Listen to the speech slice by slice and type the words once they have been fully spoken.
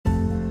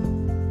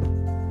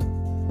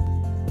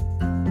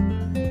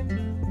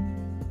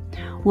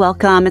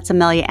Welcome, it's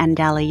Amelia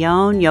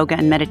Andalione, yoga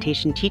and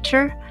meditation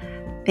teacher.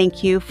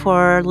 Thank you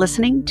for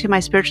listening to my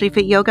Spiritually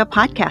Fit Yoga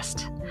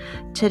podcast.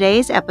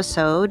 Today's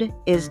episode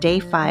is day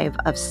 5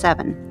 of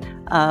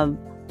 7 of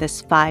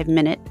this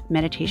 5-minute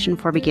meditation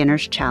for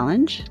beginners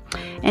challenge.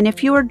 And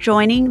if you are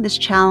joining this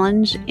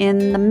challenge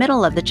in the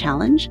middle of the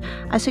challenge,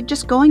 I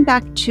suggest going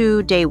back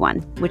to day 1,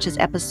 which is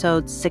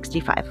episode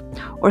 65,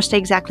 or stay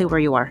exactly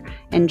where you are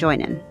and join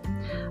in.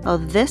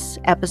 This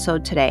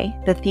episode today,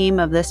 the theme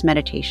of this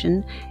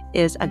meditation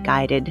is a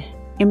guided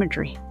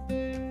imagery.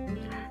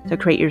 So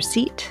create your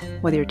seat,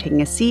 whether you're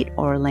taking a seat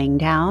or laying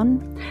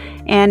down.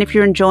 And if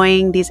you're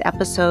enjoying these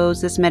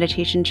episodes, this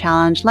meditation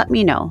challenge, let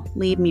me know.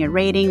 Leave me a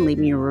rating, leave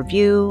me a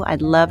review.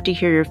 I'd love to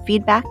hear your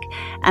feedback,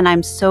 and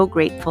I'm so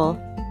grateful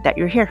that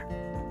you're here.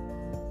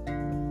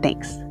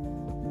 Thanks.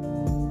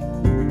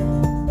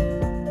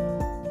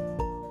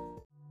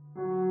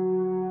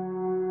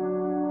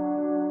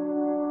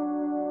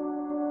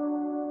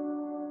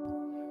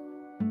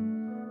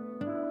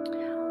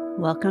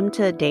 Welcome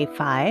to day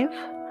 5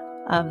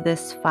 of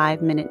this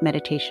 5-minute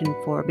meditation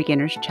for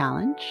beginners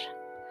challenge.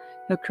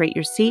 You'll create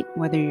your seat,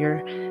 whether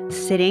you're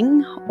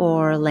sitting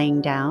or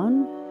laying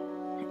down,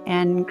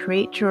 and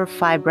create your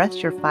 5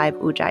 breaths, your 5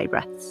 ujjayi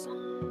breaths.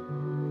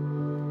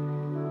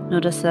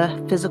 Notice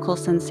the physical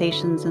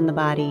sensations in the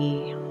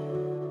body.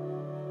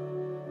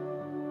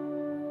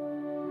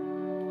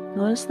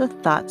 Notice the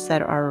thoughts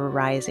that are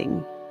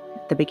arising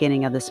at the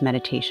beginning of this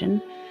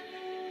meditation.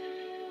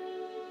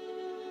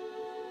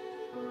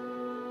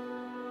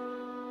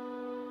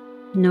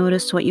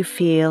 Notice what you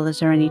feel. Is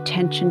there any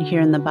tension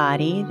here in the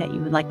body that you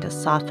would like to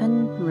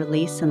soften,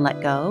 release, and let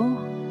go?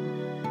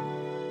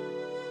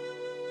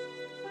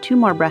 2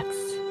 more breaths.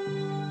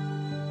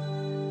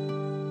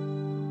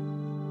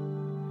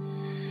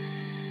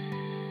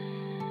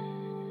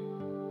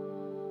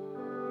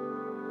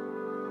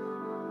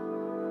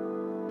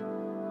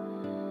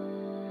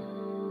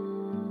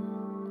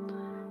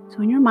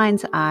 So in your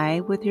mind's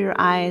eye, with your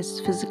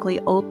eyes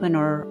physically open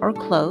or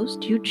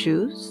closed, you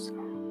choose.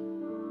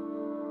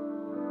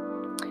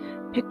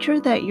 Picture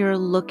that you're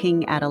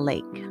looking at a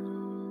lake.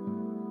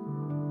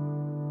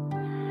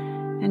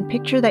 And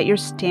picture that you're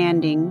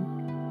standing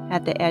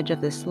at the edge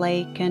of this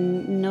lake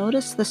and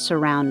notice the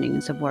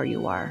surroundings of where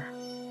you are.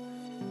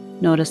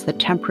 Notice the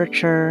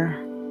temperature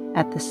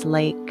at this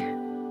lake.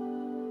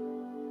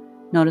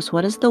 Notice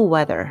what is the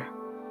weather.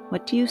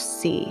 What do you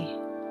see?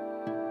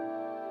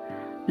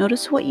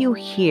 Notice what you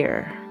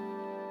hear.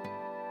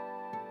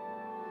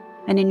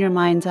 And in your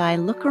mind's eye,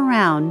 look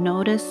around.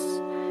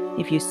 Notice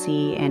if you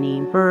see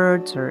any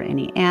birds or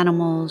any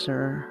animals,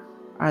 or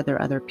are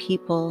there other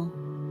people?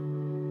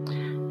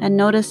 And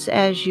notice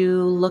as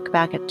you look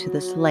back to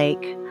this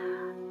lake,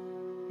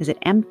 is it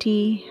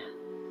empty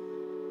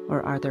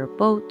or are there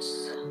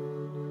boats?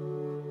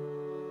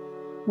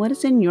 What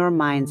is in your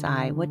mind's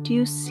eye? What do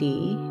you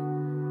see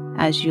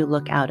as you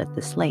look out at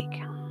this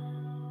lake?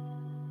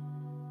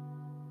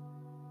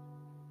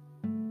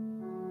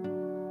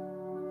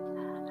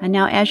 And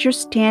now as you're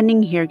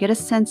standing here, get a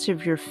sense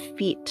of your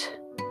feet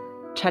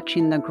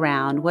touching the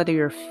ground, whether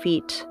your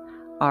feet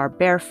are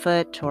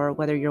barefoot or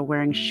whether you're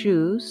wearing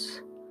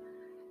shoes.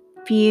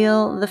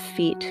 Feel the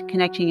feet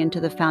connecting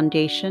into the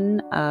foundation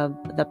of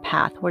the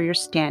path where you're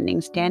standing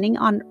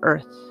on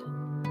earth,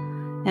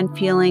 and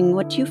feeling,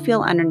 what do you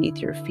feel underneath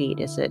your feet?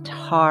 Is it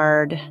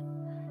hard?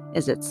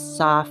 Is it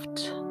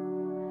soft?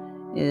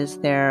 Is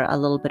there a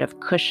little bit of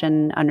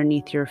cushion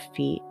underneath your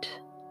feet?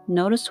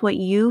 Notice what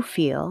you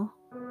feel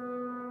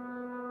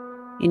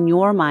in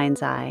your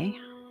mind's eye.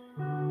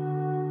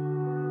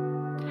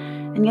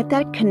 And get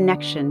that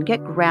connection,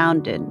 get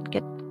grounded,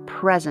 get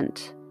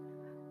present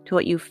to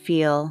what you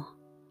feel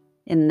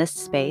in this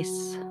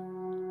space.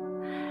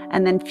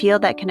 And then feel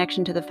that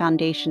connection to the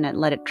foundation and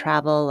let it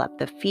travel up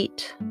the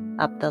feet,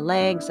 up the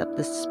legs, up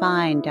the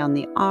spine, down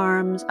the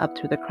arms, up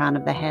through the crown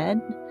of the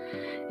head.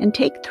 And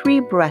take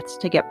 3 breaths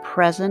to get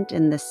present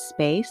in this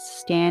space,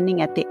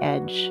 standing at the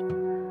edge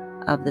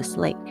of this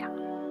lake.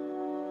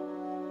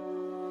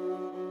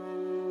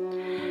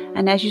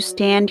 And as you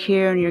stand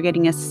here and you're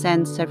getting a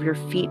sense of your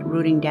feet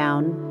rooting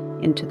down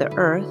into the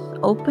earth,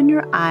 open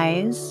your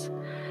eyes,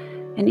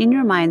 and in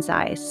your mind's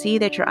eye, see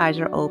that your eyes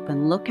are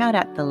open. Look out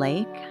at the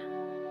lake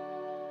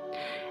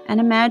and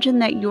imagine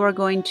that you are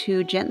going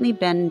to gently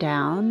bend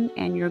down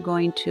and you're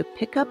going to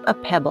pick up a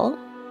pebble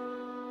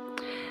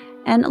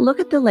and look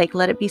at the lake.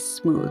 Let it be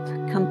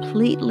smooth,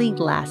 completely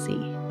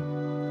glassy.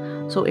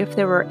 So if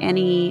there were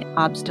any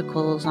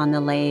obstacles on the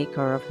lake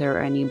or if there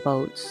are any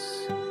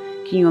boats,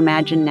 can you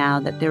imagine now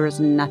that there is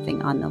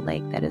nothing on the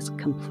lake, that is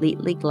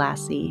completely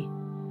glassy,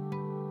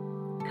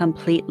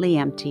 completely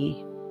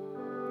empty?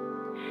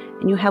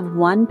 And you have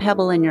 1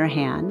 pebble in your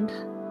hand.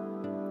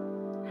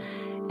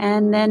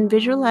 And then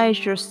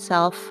visualize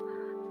yourself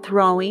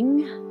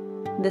throwing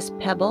this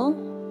pebble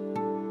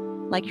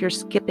like you're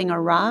skipping a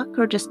rock,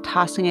 or just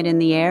tossing it in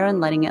the air and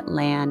letting it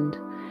land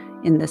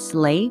in this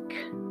lake.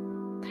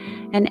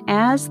 And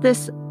as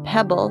this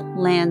pebble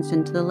lands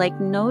into the lake,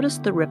 notice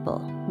the ripple.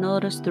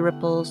 Notice the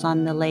ripples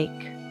on the lake.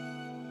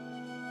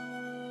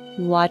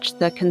 Watch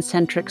the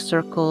concentric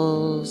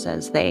circles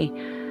as they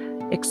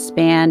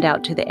expand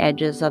out to the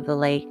edges of the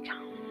lake,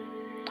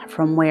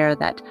 from where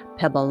that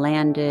pebble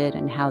landed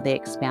and how they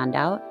expand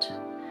out.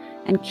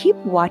 And keep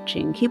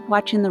watching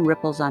the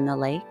ripples on the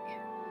lake.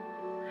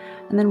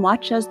 And then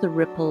watch as the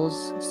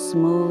ripples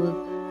smooth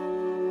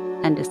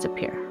and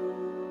disappear.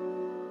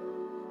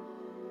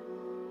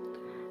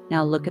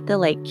 Now look at the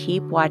lake,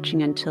 keep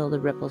watching until the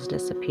ripples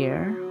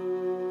disappear.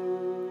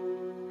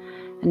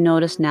 And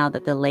notice now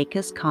that the lake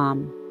is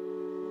calm.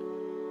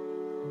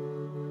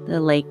 The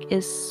lake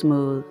is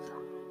smooth.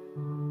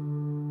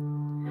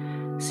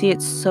 See,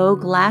 it's so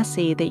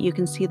glassy that you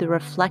can see the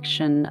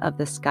reflection of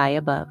the sky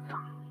above.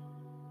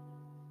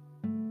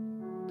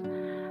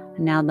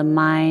 Now the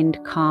mind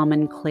calm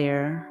and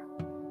clear,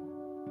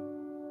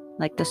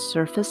 like the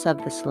surface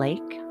of this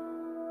lake.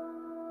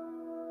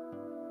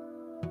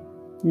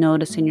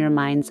 Notice in your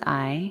mind's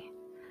eye.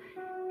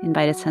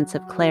 Invite a sense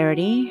of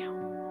clarity.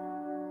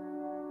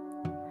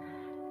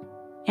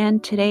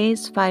 And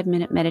today's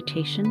 5-minute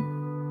meditation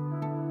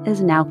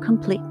is now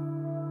complete.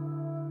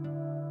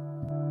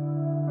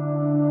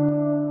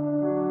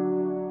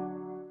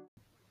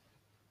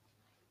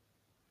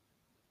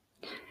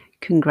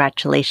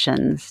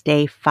 Congratulations.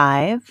 Day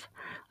 5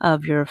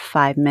 of your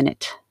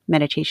 5-minute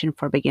Meditation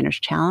for Beginners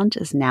challenge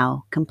is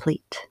now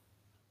complete.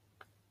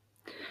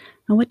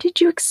 And what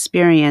did you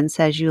experience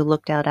as you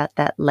looked out at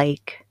that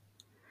lake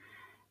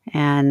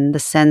and the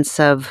sense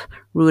of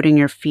rooting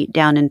your feet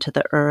down into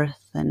the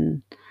earth?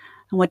 And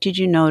what did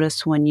you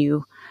notice when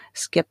you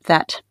skipped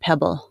that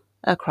pebble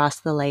across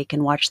the lake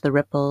and watched the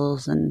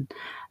ripples and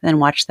then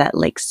watched that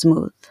lake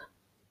smooth?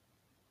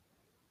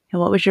 And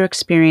what was your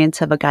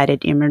experience of a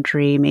guided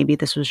imagery? Maybe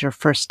this was your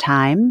first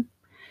time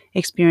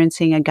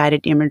experiencing a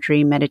guided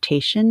imagery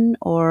meditation,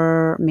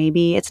 or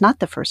maybe it's not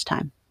the first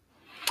time.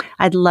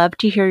 I'd love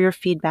to hear your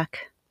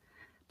feedback.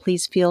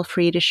 Please feel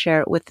free to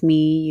share it with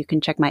me. You can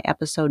check my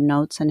episode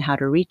notes on how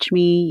to reach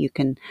me. You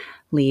can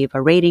leave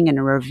a rating and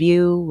a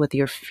review with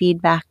your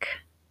feedback.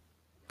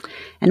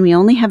 And we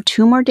only have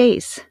 2 more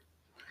days.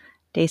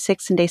 Day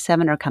 6 and day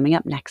 7 are coming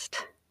up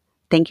next.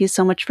 Thank you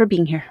so much for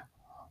being here.